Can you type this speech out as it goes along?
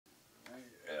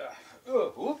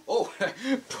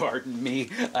Pardon me,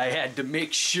 I had to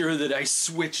make sure that I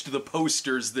switched the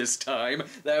posters this time.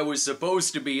 That was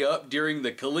supposed to be up during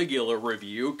the Caligula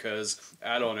review, cause,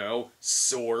 I don't know,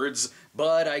 swords,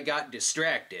 but I got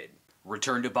distracted.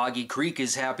 Return to Boggy Creek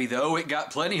is happy though. It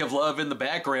got plenty of love in the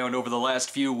background over the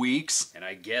last few weeks. And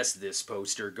I guess this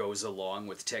poster goes along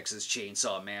with Texas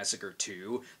Chainsaw Massacre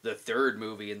 2, the third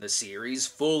movie in the series,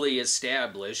 fully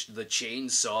established the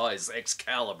chainsaw is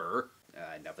Excalibur.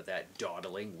 Enough of that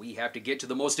dawdling. We have to get to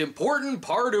the most important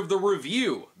part of the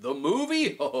review. The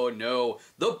movie? Oh no,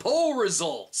 the poll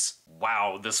results.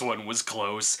 Wow, this one was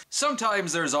close.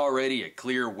 Sometimes there's already a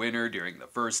clear winner during the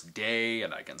first day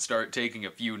and I can start taking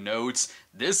a few notes.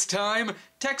 This time,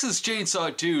 Texas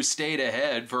Chainsaw 2 stayed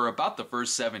ahead for about the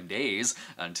first 7 days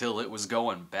until it was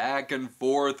going back and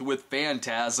forth with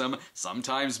Phantasm,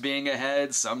 sometimes being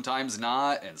ahead, sometimes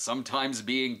not, and sometimes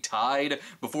being tied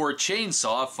before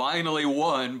Chainsaw finally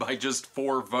won by just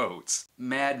 4 votes.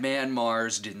 Madman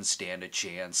Mars didn't stand a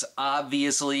chance.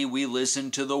 Obviously, we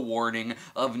listened to the warning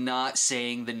of not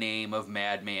saying the name of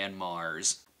Madman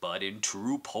Mars. But in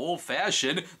true poll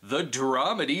fashion, the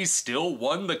dramedy still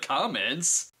won the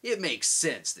comments. It makes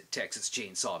sense that Texas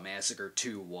Chainsaw Massacre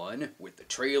 2 won. With the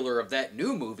trailer of that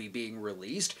new movie being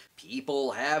released,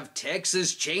 people have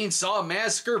Texas Chainsaw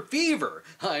Massacre fever.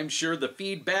 I'm sure the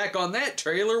feedback on that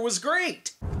trailer was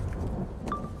great.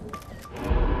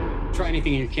 Try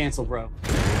anything and you're canceled, bro.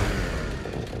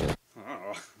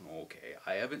 Oh, okay,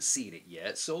 I haven't seen it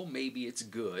yet, so maybe it's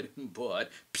good, but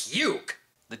puke!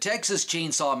 The Texas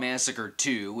Chainsaw Massacre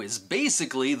 2 is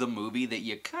basically the movie that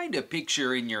you kinda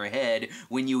picture in your head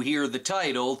when you hear the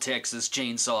title Texas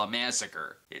Chainsaw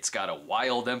Massacre. It's got a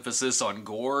wild emphasis on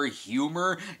gore,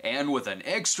 humor, and with an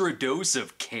extra dose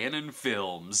of canon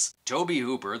films. Tobe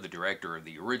Hooper, the director of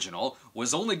the original,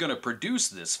 was only going to produce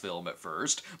this film at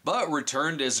first, but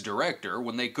returned as director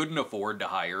when they couldn't afford to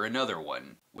hire another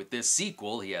one. With this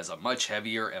sequel, he has a much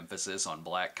heavier emphasis on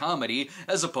black comedy,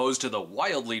 as opposed to the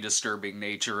wildly disturbing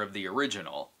nature of the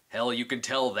original. Hell, you can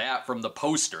tell that from the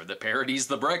poster that parodies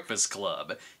The Breakfast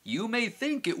Club. You may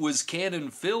think it was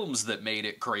Canon Films that made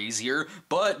it crazier,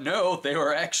 but no, they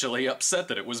were actually upset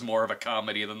that it was more of a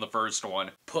comedy than the first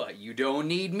one. But you don't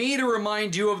need me to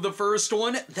remind you of the first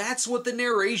one, that's what the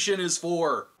narration is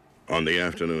for. On the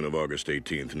afternoon of August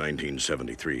 18th,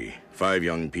 1973, 5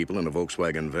 young people in a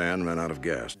Volkswagen van ran out of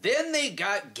gas. Then they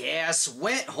got gas,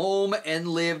 went home, and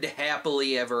lived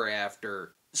happily ever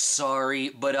after. Sorry,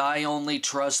 but I only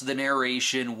trust the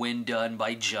narration when done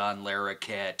by John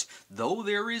Larroquette, though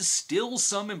there is still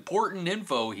some important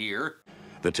info here.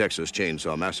 The Texas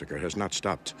Chainsaw Massacre has not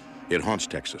stopped. It haunts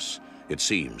Texas. It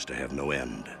seems to have no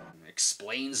end.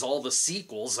 Explains all the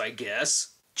sequels, I guess.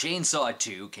 Chainsaw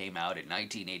 2 came out in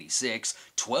 1986,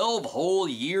 12 whole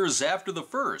years after the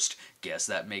first. Guess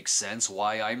that makes sense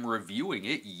why I'm reviewing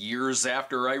it years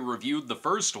after I reviewed the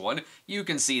first one. You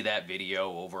can see that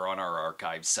video over on our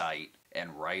archive site.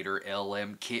 And writer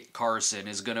L.M. Kit Carson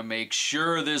is gonna make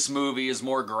sure this movie is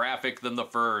more graphic than the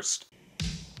first.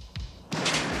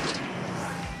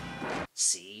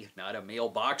 See, not a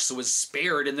mailbox was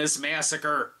spared in this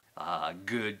massacre. Ah,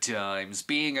 good times,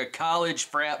 being a college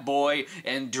frat boy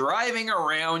and driving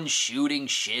around shooting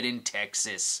shit in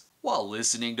Texas, while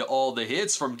listening to all the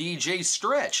hits from DJ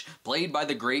Stretch, played by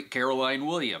the great Caroline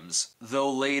Williams.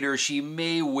 Though later she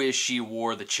may wish she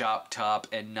wore the Chop Top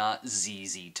and not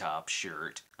ZZ Top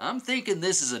shirt. I'm thinking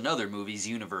this is another movie's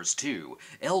universe too.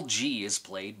 LG is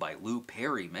played by Lou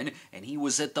Perryman, and he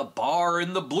was at the bar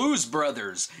in the Blues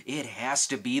Brothers. It has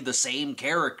to be the same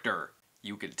character.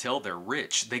 You can tell they're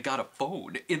rich. They got a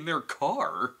phone in their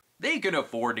car. They can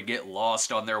afford to get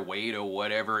lost on their way to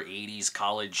whatever 80s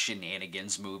college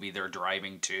shenanigans movie they're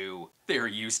driving to. They're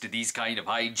used to these kind of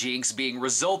hijinks being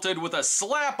resulted with a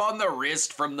slap on the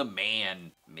wrist from the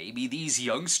man. Maybe these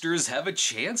youngsters have a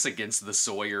chance against the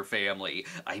Sawyer family.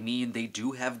 I mean, they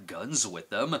do have guns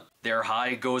with them. Their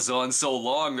high goes on so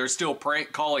long they're still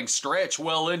prank calling Stretch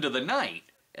well into the night.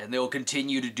 And they'll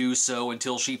continue to do so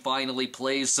until she finally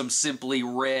plays some Simply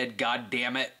Red,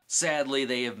 goddammit. Sadly,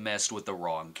 they have messed with the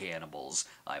wrong cannibals.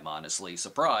 I'm honestly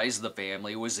surprised the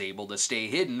family was able to stay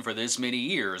hidden for this many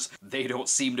years. They don't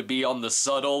seem to be on the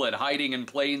subtle and hiding in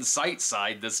plain sight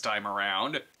side this time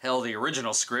around. Hell, the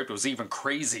original script was even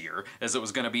crazier, as it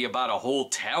was going to be about a whole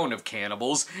town of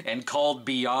cannibals and called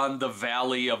Beyond the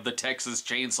Valley of the Texas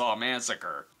Chainsaw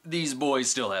Massacre. These boys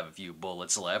still have a few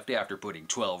bullets left after putting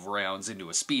 12 rounds into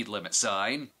a speed limit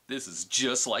sign. This is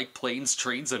just like Planes,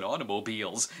 Trains, and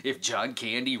Automobiles. If John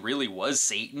Candy really was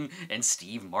Satan and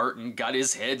Steve Martin got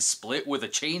his head split with a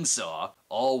chainsaw,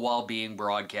 all while being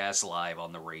broadcast live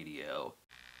on the radio.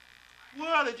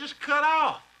 Well, they just cut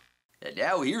off. And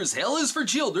now here's Hell is for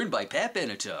Children by Pat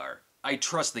Benatar. I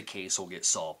trust the case will get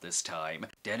solved this time.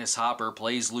 Dennis Hopper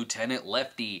plays Lieutenant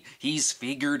Lefty. He's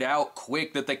figured out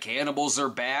quick that the cannibals are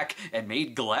back and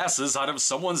made glasses out of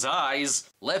someone's eyes.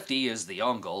 Lefty is the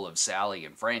uncle of Sally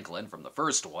and Franklin from the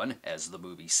first one, as the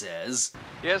movie says.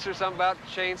 Yes, there's something about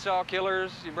chainsaw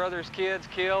killers, your brother's kids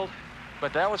killed.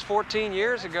 But that was 14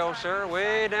 years ago, sir,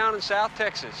 way down in South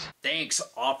Texas. Thanks,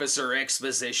 Officer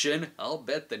Exposition. I'll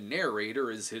bet the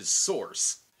narrator is his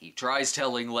source. He tries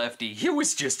telling Lefty it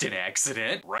was just an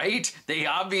accident, right? They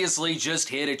obviously just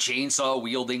hit a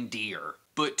chainsaw-wielding deer.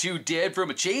 But Two Dead from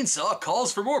a Chainsaw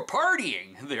calls for more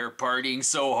partying. They're partying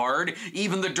so hard,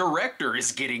 even the director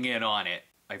is getting in on it.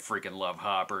 I freaking love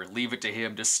Hopper. Leave it to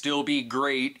him to still be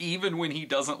great, even when he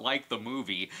doesn't like the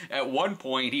movie. At one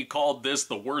point, he called this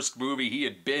the worst movie he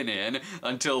had been in,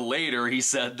 until later he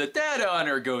said that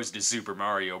honor goes to Super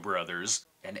Mario Brothers.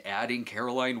 And adding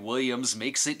Caroline Williams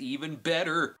makes it even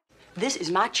better. This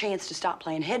is my chance to stop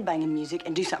playing headbanging music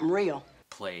and do something real.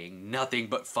 Playing nothing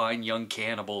but fine young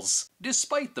cannibals.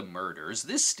 Despite the murders,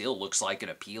 this still looks like an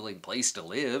appealing place to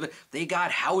live. They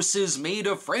got houses made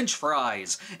of French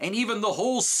fries, and even the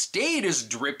whole state is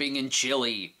dripping in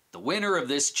chili. The winner of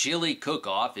this chili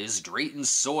cook-off is Drayton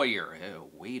Sawyer.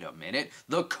 Wait a minute.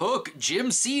 The cook,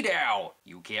 Jim Seedow.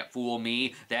 You can't fool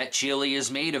me. That chili is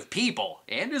made of people,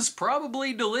 and is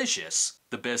probably delicious.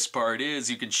 The best part is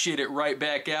you can shit it right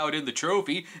back out in the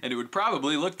trophy, and it would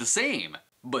probably look the same.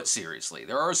 But seriously,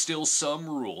 there are still some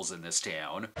rules in this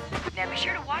town. Now be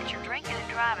sure to watch your drinking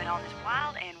and driving on this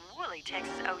wild and woolly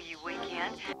Texas OU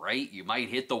weekend. Right? You might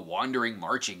hit the wandering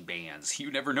marching bands.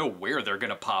 You never know where they're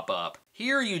gonna pop up.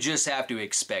 Here you just have to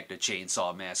expect a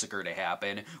chainsaw massacre to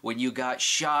happen when you got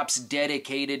shops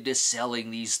dedicated to selling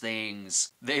these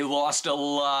things. They lost a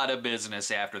lot of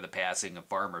business after the passing of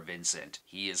Farmer Vincent.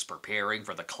 He is preparing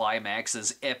for the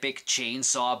climax's epic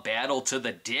chainsaw battle to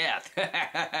the death.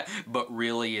 But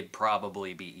really, it'd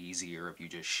probably be easier if you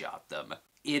just shot them.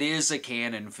 It is a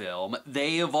canon film.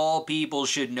 They of all people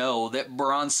should know that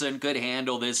Bronson could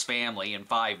handle this family in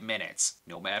 5 minutes,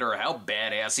 no matter how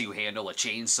badass you handle a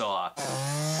chainsaw.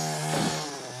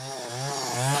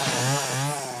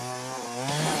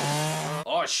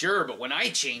 Oh sure, but when I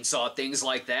chainsaw things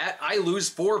like that, I lose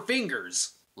 4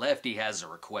 fingers. Lefty has a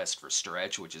request for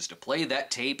Stretch, which is to play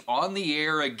that tape on the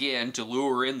air again to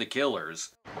lure in the killers.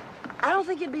 I don't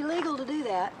think it'd be legal to do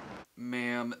that.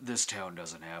 Ma'am, this town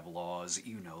doesn't have laws,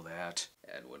 you know that.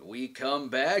 And when we come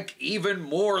back, even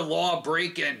more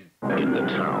law-breaking. In the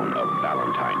town of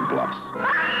Valentine Bluffs,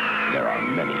 there are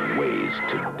many ways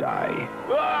to die.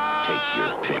 Take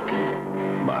your pick.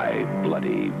 My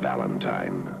Bloody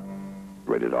Valentine.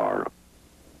 Rated R.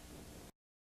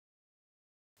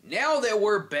 Now that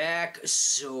we're back,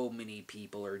 so many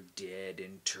people are dead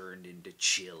and turned into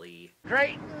chili.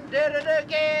 Drayton did it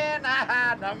again!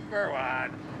 Aha, number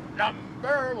one!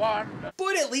 Number one!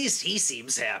 But at least he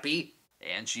seems happy.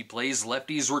 And she plays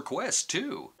Lefty's request,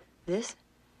 too. This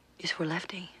is for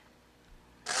Lefty.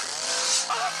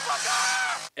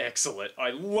 Excellent.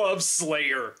 I love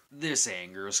Slayer. This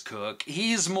angers Cook.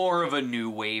 He's more of a new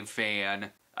wave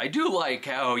fan. I do like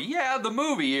how, yeah, the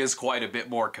movie is quite a bit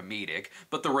more comedic,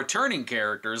 but the returning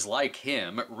characters like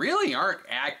him really aren't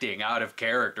acting out of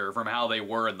character from how they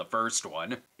were in the first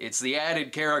one. It's the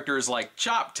added characters like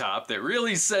Chop Top that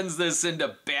really sends this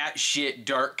into batshit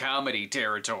dark comedy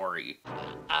territory.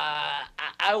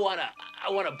 I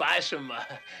wanna buy some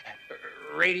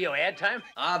radio ad time.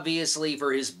 Obviously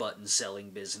for his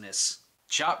button-selling business.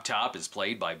 Chop Top is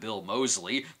played by Bill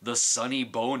Moseley, the Sonny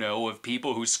Bono of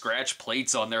people who scratch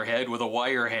plates on their head with a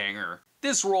wire hanger.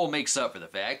 This role makes up for the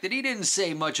fact that he didn't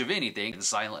say much of anything in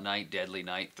Silent Night, Deadly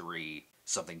Night 3.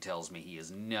 Something tells me he is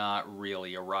not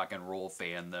really a rock and roll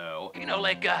fan, though. You know,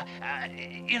 like,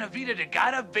 In a Vida de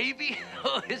Gata, baby?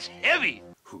 Oh, it's heavy.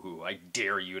 Ooh, I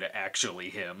dare you to actually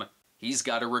him. He's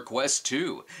got a request,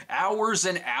 too. Hours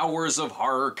and hours of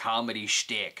horror comedy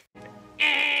shtick.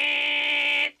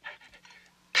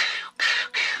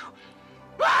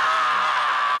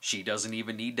 She doesn't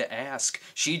even need to ask.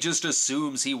 She just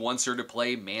assumes he wants her to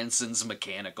play Manson's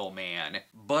Mechanical Man.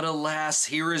 But alas,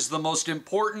 here is the most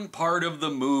important part of the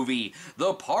movie.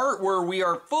 The part where we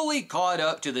are fully caught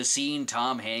up to the scene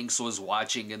Tom Hanks was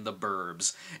watching in The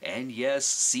Burbs. And yes,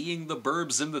 seeing The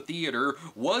Burbs in the theater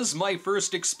was my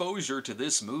first exposure to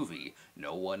this movie.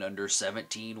 No one under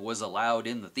 17 was allowed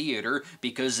in the theater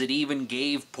because it even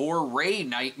gave poor Ray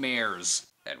nightmares.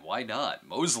 And why not?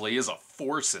 Moseley is a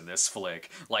force in this flick,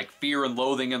 like Fear and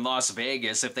Loathing in Las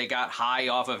Vegas if they got high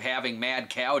off of having mad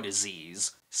cow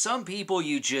disease. Some people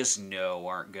you just know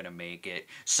aren't gonna make it.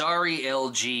 Sorry,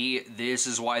 LG, this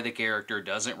is why the character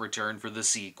doesn't return for the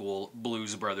sequel,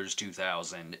 Blues Brothers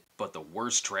 2000. But the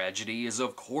worst tragedy is,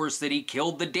 of course, that he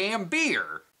killed the damn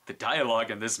beer. The dialogue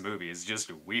in this movie is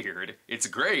just weird. It's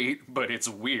great, but it's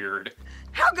weird.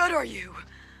 How good are you?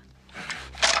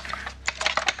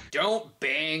 Don't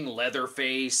bang,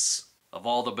 Leatherface. Of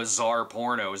all the bizarre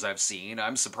pornos I've seen,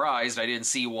 I'm surprised I didn't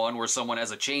see one where someone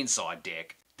has a chainsaw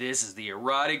dick. This is the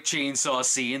erotic chainsaw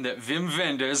scene that Wim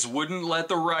Wenders wouldn't let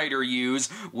the writer use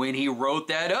when he wrote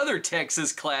that other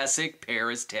Texas classic,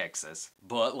 Paris, Texas.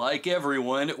 But like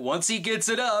everyone, once he gets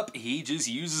it up, he just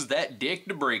uses that dick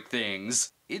to break things.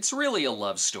 It's really a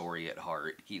love story at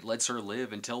heart. He lets her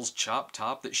live and tells Chop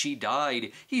Top that she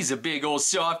died. He's a big old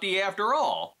softy after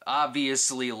all.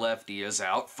 Obviously, Lefty is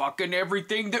out fucking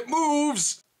everything that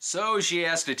moves. So she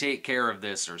has to take care of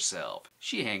this herself.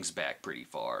 She hangs back pretty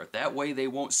far, that way they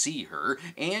won't see her,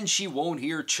 and she won't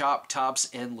hear Chop Top's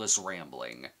endless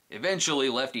rambling. Eventually,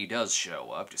 Lefty does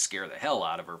show up to scare the hell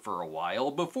out of her for a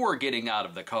while before getting out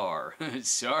of the car.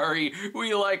 Sorry,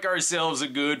 we like ourselves a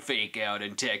good fake out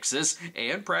in Texas,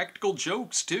 and practical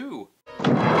jokes too.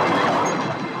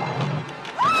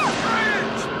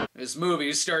 This movie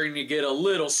is starting to get a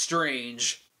little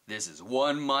strange. This is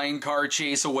one mine car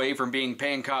chase away from being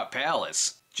Pancop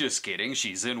Palace. Just kidding,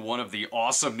 she's in one of the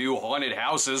awesome new haunted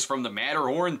houses from the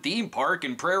Matterhorn theme park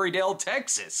in Prairie Dale,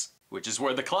 Texas, which is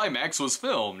where the climax was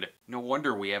filmed. No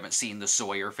wonder we haven't seen the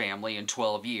Sawyer family in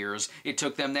 12 years. It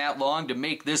took them that long to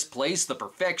make this place the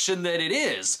perfection that it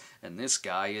is, and this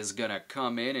guy is gonna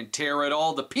come in and tear it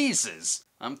all to pieces.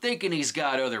 I'm thinking he's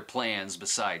got other plans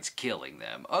besides killing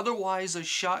them. Otherwise, a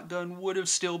shotgun would have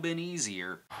still been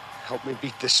easier. Help me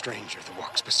beat this stranger that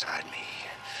walks beside me.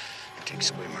 It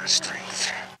takes away my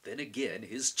strength. Then again,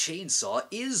 his chainsaw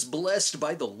is blessed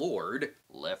by the Lord.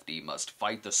 Lefty must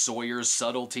fight the Sawyer's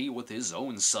subtlety with his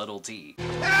own subtlety.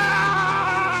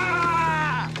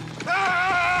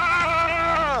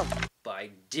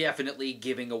 By definitely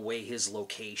giving away his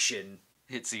location.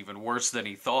 It's even worse than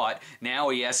he thought. Now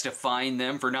he has to fine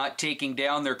them for not taking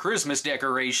down their Christmas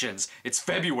decorations. It's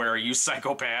February, you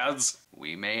psychopaths.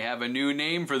 We may have a new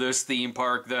name for this theme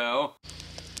park, though.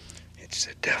 It's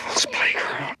the devil's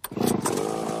playground.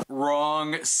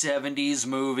 Wrong 70s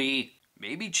movie.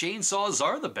 Maybe chainsaws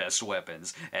are the best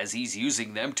weapons, as he's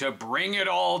using them to bring it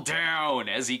all down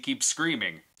as he keeps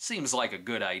screaming. Seems like a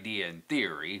good idea in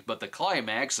theory, but the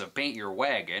climax of Paint Your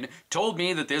Wagon told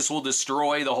me that this will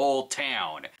destroy the whole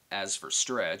town. As for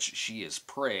Stretch, she is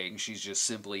praying she's just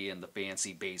simply in the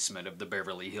fancy basement of the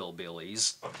Beverly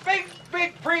Hillbillies. Big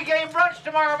pregame brunch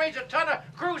tomorrow means a ton of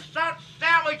croissant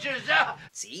sandwiches.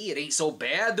 See, it ain't so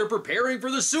bad. They're preparing for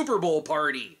the Super Bowl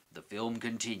party. The film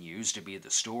continues to be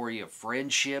the story of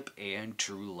friendship and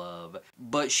true love,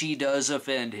 but she does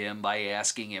offend him by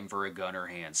asking him for a Gunnar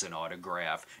Hansen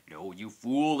autograph. No, you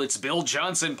fool, it's Bill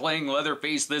Johnson playing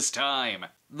Leatherface this time.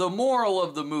 The moral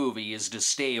of the movie is to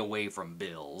stay away from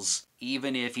Bills,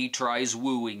 even if he tries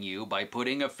wooing you by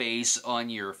putting a face on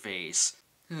your face.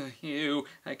 Ew,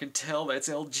 I can tell that's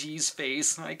LG's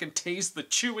face. I can taste the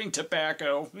chewing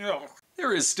tobacco. Ugh.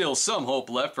 There is still some hope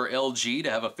left for LG to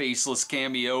have a faceless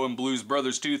cameo in Blues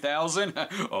Brothers 2000.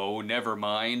 Oh, never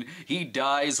mind. He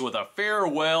dies with a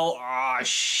farewell. Aw,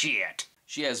 shit.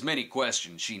 She has many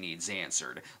questions she needs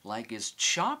answered. Like, is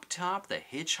Chop Top the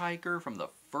hitchhiker from the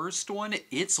first one?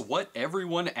 It's what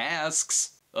everyone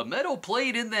asks. A metal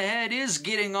plate in the head is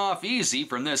getting off easy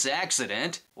from this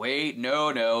accident. Wait,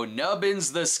 no,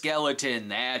 Nubbins the skeleton,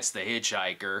 that's the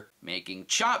hitchhiker. Making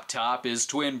Chop Top his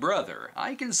twin brother.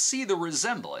 I can see the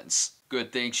resemblance.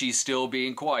 Good thing she's still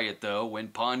being quiet, though, when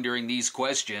pondering these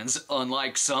questions,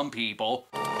 unlike some people.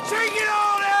 Take it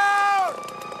all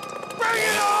out! Bring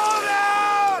it all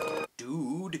out!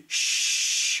 Dude,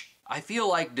 shh. I feel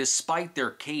like despite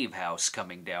their cave house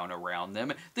coming down around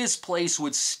them, this place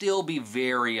would still be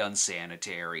very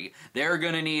unsanitary. They're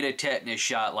gonna need a tetanus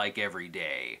shot like every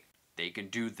day. They can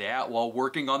do that while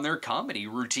working on their comedy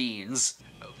routines.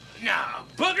 Now,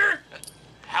 booger!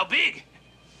 How big?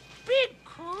 Big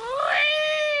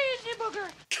crazy booger!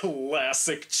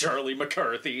 Classic Charlie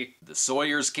McCarthy. The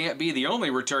Sawyers can't be the only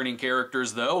returning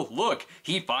characters, though. Look,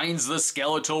 he finds the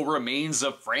skeletal remains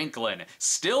of Franklin,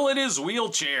 still in his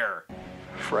wheelchair.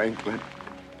 Franklin.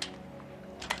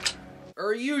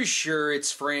 Are you sure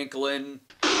it's Franklin?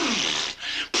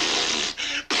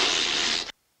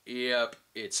 Yep,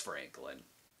 it's Franklin.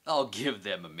 I'll give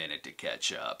them a minute to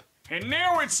catch up. And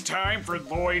now it's time for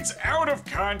Lloyd's Out of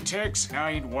Context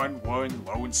 911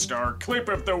 Lone Star Clip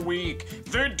of the Week,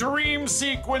 the Dream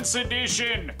Sequence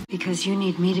Edition. Because you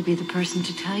need me to be the person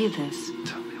to tell you this.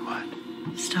 Tell me what?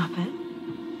 Stop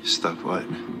it. Stop what?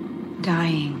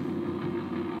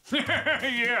 Dying.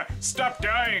 Yeah, stop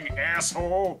dying,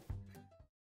 asshole.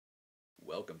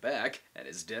 Welcome back, and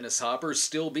is Dennis Hopper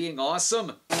still being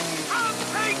awesome?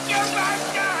 I'll take you back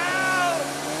to hell!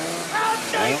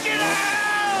 I'll take it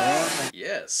out!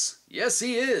 Yes,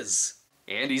 he is.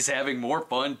 And he's having more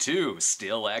fun too,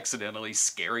 still accidentally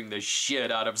scaring the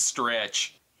shit out of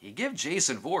Stretch. You give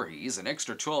Jason Voorhees an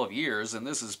extra 12 years, and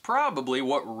this is probably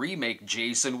what remake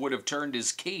Jason would have turned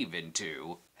his cave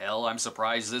into. Hell, I'm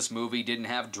surprised this movie didn't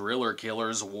have Driller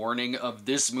Killer's warning of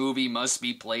 "this movie must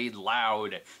be played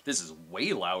loud." This is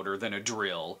way louder than a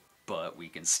drill. But we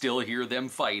can still hear them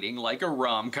fighting like a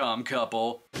rom-com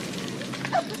couple.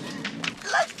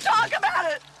 Let's talk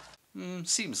about it!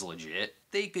 Seems legit.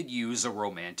 They could use a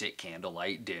romantic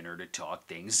candlelight dinner to talk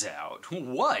things out.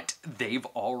 What? They've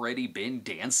already been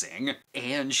dancing.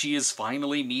 And she is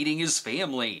finally meeting his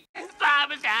family.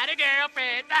 Bobby's got a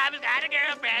girlfriend, Bobby's got a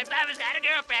girlfriend, Bobby's got a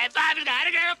girlfriend, Bobby's got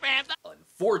a girlfriend.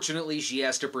 Unfortunately, she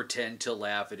has to pretend to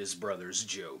laugh at his brother's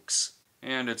jokes.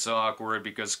 And it's awkward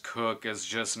because Cook is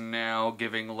just now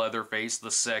giving Leatherface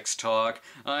the sex talk.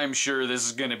 I'm sure this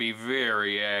is gonna be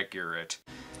very accurate.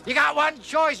 You got one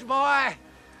choice, boy.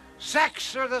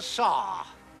 Sex or the saw.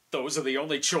 Those are the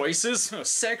only choices?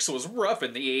 Sex was rough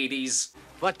in the 80s.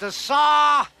 But the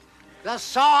saw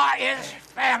is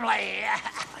family.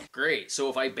 Great, so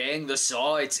if I bang the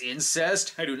saw, it's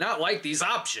incest? I do not like these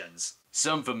options.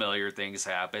 Some familiar things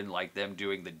happen, like them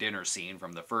doing the dinner scene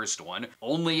from the first one,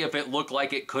 only if it looked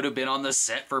like it could have been on the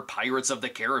set for Pirates of the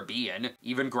Caribbean.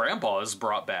 Even Grandpa is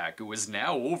brought back, who is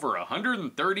now over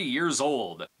 130 years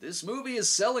old. This movie is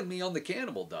selling me on the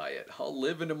cannibal diet. I'll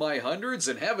live into my hundreds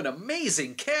and have an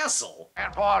amazing castle.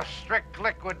 Grandpa's strict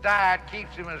liquid diet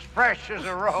keeps him as fresh as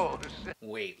a rose.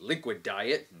 Wait, liquid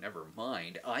diet? Never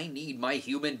mind. I need my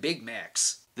human Big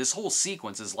Macs. This whole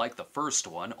sequence is like the first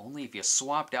one, only if you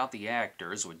swapped out the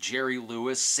actors with Jerry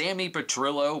Lewis, Sammy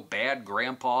Petrillo, Bad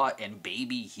Grandpa, and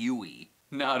Baby Huey.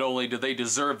 Not only do they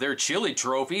deserve their chili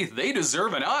trophy, they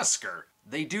deserve an Oscar.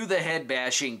 They do the head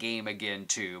bashing game again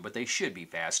too, but they should be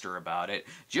faster about it.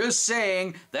 Just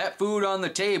saying, that food on the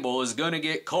table is gonna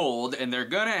get cold and they're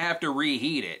gonna have to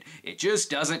reheat it. It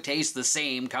just doesn't taste the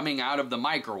same coming out of the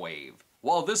microwave.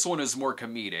 While this one is more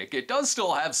comedic, it does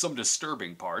still have some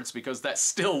disturbing parts because that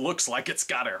still looks like it's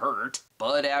gotta hurt.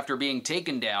 But after being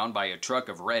taken down by a truck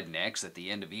of rednecks at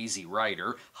the end of Easy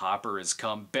Rider, Hopper has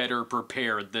come better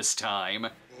prepared this time.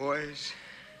 Boys,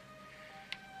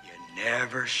 you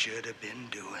never should have been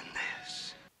doing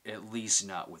this. At least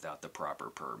not without the proper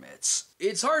permits.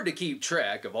 It's hard to keep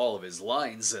track of all of his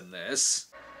lines in this.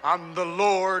 I'm the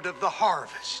Lord of the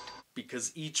Harvest.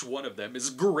 Because each one of them is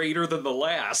greater than the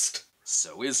last.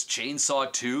 So is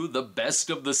Chainsaw 2 the best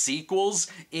of the sequels?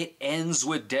 It ends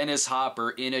with Dennis Hopper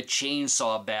in a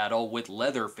chainsaw battle with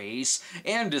Leatherface,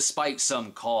 and despite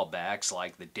some callbacks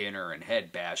like the dinner and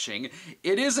head bashing,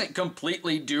 it isn't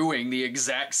completely doing the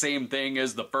exact same thing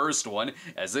as the first one,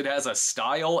 as it has a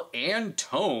style and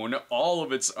tone all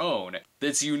of its own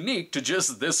that's unique to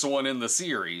just this one in the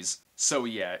series. So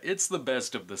yeah, it's the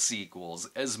best of the sequels,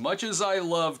 as much as I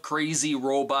love crazy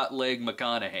robot leg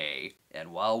McConaughey.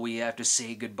 And while we have to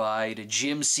say goodbye to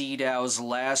Jim Seadow's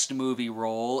last movie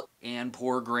role, and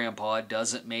poor Grandpa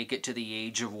doesn't make it to the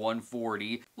age of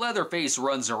 140, Leatherface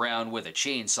runs around with a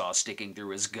chainsaw sticking through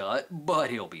his gut, but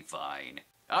he'll be fine.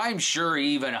 I'm sure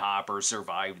even Hopper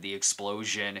survived the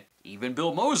explosion. Even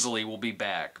Bill Moseley will be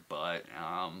back, but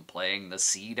playing the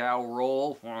Seadow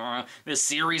role? This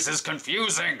series is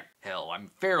confusing! Hell, I'm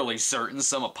fairly certain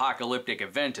some apocalyptic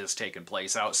event has taken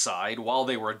place outside while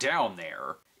they were down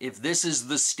there. If this is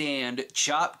The Stand,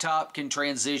 Chop Top can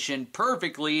transition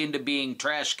perfectly into being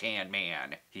Trash Can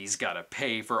Man. He's gotta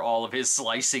pay for all of his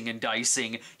slicing and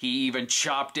dicing. He even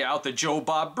chopped out the Joe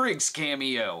Bob Briggs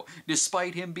cameo,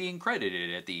 despite him being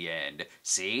credited at the end.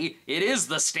 See? It is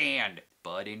The Stand!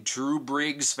 But in true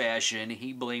Briggs fashion,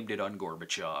 he blamed it on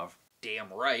Gorbachev.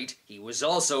 Damn right, he was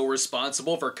also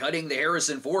responsible for cutting the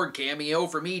Harrison Ford cameo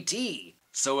from E.T.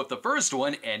 So if the first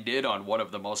one ended on one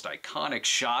of the most iconic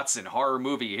shots in horror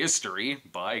movie history,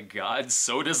 by God,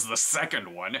 so does the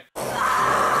second one.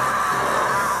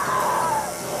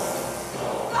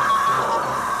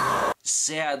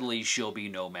 Sadly, she'll be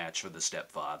no match for the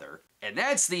stepfather. And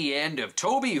that's the end of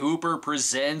Tobe Hooper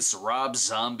Presents Rob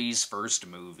Zombie's first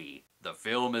movie. The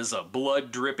film is a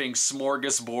blood-dripping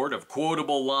smorgasbord of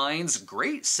quotable lines,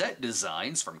 great set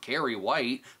designs from Carrie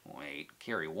White. Wait,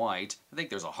 Carrie White? I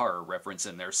think there's a horror reference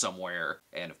in there somewhere.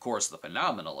 And of course the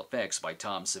phenomenal effects by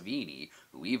Tom Savini,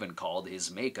 who even called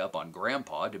his makeup on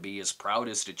Grandpa to be his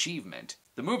proudest achievement.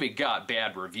 The movie got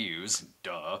bad reviews,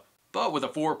 duh. But with a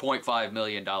 $4.5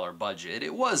 million budget,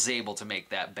 it was able to make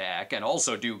that back and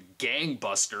also do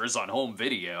gangbusters on home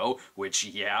video, which,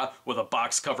 yeah, with a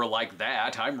box cover like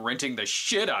that, I'm renting the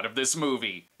shit out of this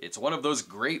movie. It's one of those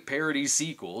great parody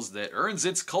sequels that earns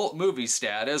its cult movie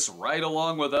status right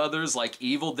along with others like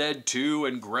Evil Dead 2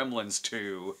 and Gremlins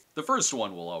 2. The first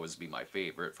one will always be my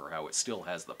favorite for how it still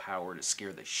has the power to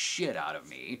scare the shit out of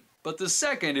me. But the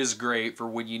second is great for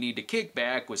when you need to kick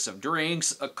back with some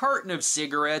drinks, a carton of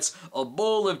cigarettes, a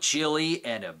bowl of chili,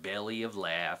 and a belly of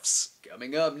laughs.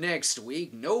 Coming up next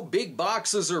week, no big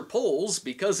boxes or pulls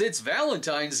because it's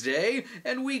Valentine's Day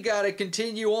and we gotta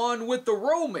continue on with the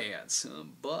romance,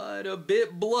 but a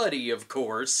bit bloody, of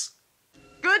course.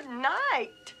 Good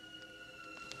night.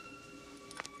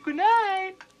 Good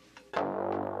night.